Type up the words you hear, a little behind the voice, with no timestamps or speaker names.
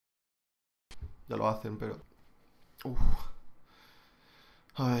ya lo hacen, pero... Uf.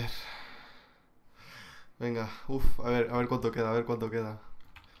 A ver. Venga, a ver cuánto queda, a ver cuánto queda.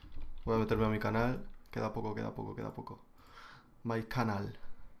 Voy a meterme a mi canal. Queda poco, queda poco, queda poco. My canal.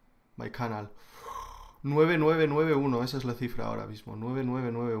 9991, esa es la cifra ahora mismo.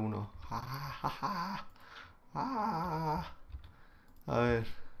 9991. A ver.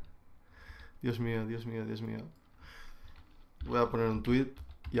 Dios mío, Dios mío, Dios mío. Voy a poner un tweet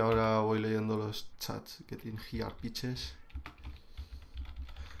y ahora voy leyendo los chats que tienen here, pitches.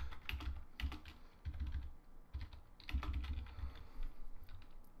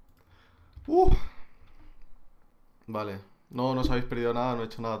 Vale. No os habéis perdido nada, no he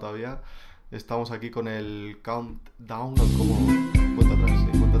hecho nada todavía. Estamos aquí con el countdown, o como cuenta atrás, sí,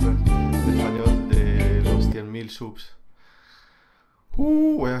 cuenta atrás, en español, de los 100.000 subs.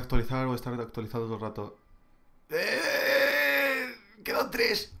 Voy a actualizar, voy a estar actualizando todo el rato. Quedan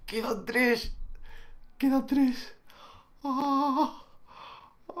 3, quedan 3, quedan 3. Oh,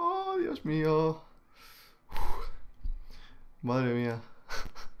 Dios mío. Madre mía.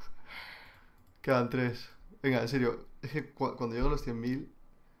 Quedan 3. Venga, en serio, es que cuando llego a los 100.000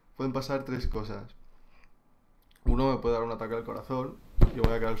 pueden pasar 3 cosas. Uno, me puede dar un ataque al corazón, yo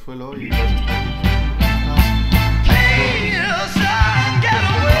voy a caer al suelo y...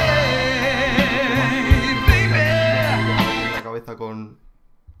 la cabeza con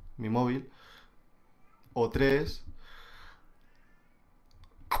mi móvil. O 3...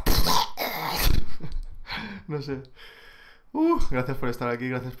 no sé. Gracias por estar aquí,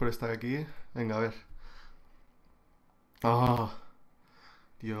 gracias por estar aquí. Venga, a ver.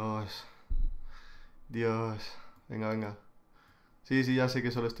 Dios. Dios. Venga, venga. Sí, ya sé que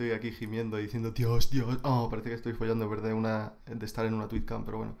solo estoy aquí gimiendo y diciendo Dios, Dios. Parece que estoy follando en vez de estar en una tweetcam,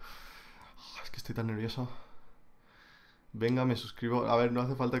 pero bueno. Es que estoy tan nervioso. Venga, me suscribo. A ver, no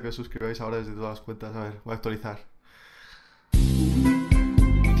hace falta que os suscribáis ahora desde todas las cuentas. A ver, voy a actualizar.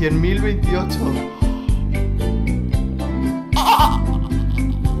 100.028.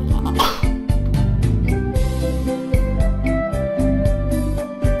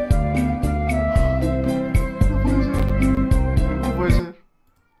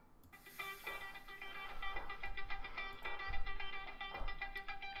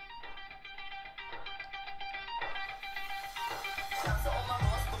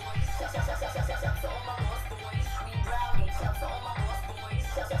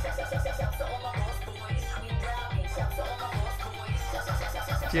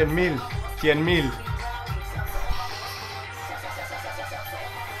 Cien mil.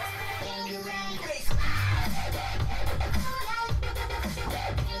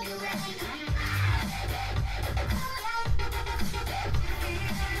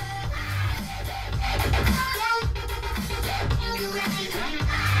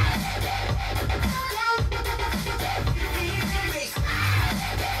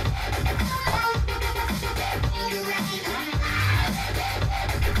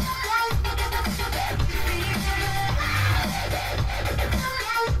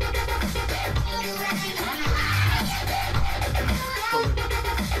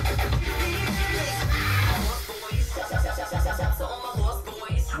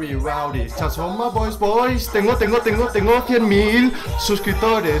 Chasoma boys. Tengo 100.000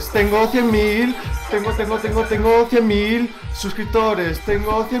 suscriptores. Tengo 100.000. Tengo 100.000 suscriptores.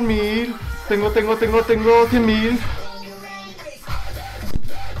 Tengo 100.000. Tengo 100.000.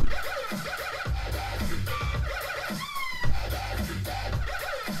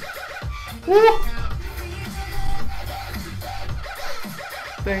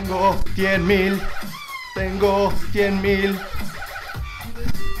 Tengo 100.000. Tengo 100.000.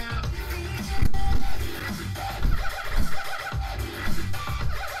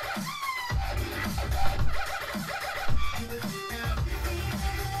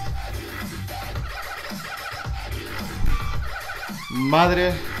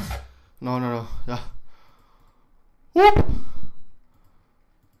 Madre. No, ya.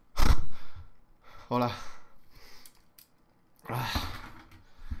 Hola.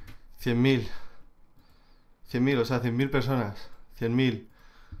 100.000. 100.000, o sea, 100.000 personas. 100.000.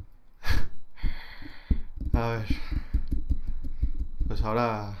 A ver. Pues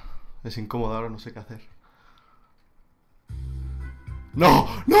ahora es incómodo, ahora no sé qué hacer. ¡No!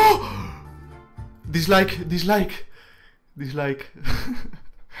 Dislike.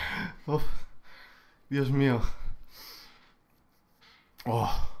 Dios mío. Voy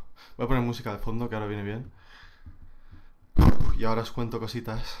a poner música de fondo, que ahora viene bien. Y ahora os cuento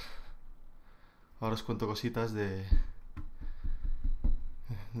cositas.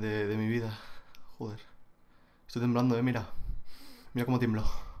 de mi vida. Joder. Estoy temblando, mira. Mira cómo tiemblo.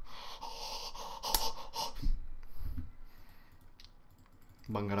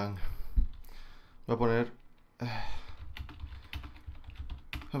 Bangarang. Voy a poner... Voy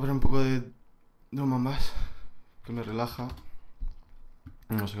a poner un poco de drama más, que me relaja.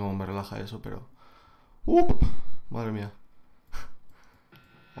 No sé cómo me relaja eso, pero... Madre mía.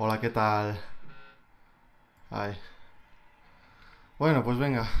 Hola, ¿qué tal? Ay. Bueno, pues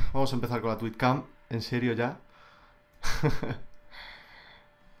venga, vamos a empezar con la tweetcam. En serio ya.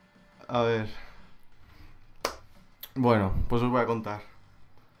 A ver. Bueno, pues os voy a contar.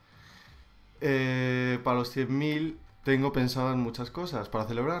 Para los 100.000 tengo pensado en muchas cosas para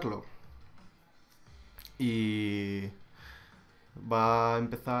celebrarlo. Y va a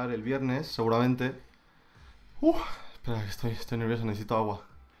empezar el viernes, seguramente. Espera, que estoy nervioso, necesito agua.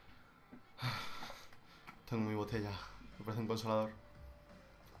 Tengo mi botella, me parece un consolador.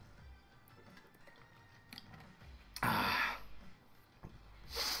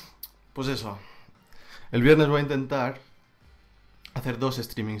 Pues eso. El viernes voy a intentar hacer 2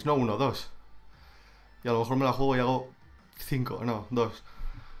 streamings, no 1, 2. Y a lo mejor me la juego y hago 5, no, 2.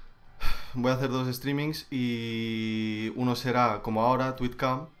 Voy a hacer 2 streamings y uno será como ahora,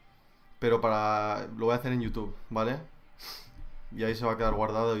 tweetcam, pero lo voy a hacer en YouTube, ¿vale? Y ahí se va a quedar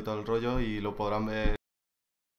guardado y todo el rollo y lo podrán ver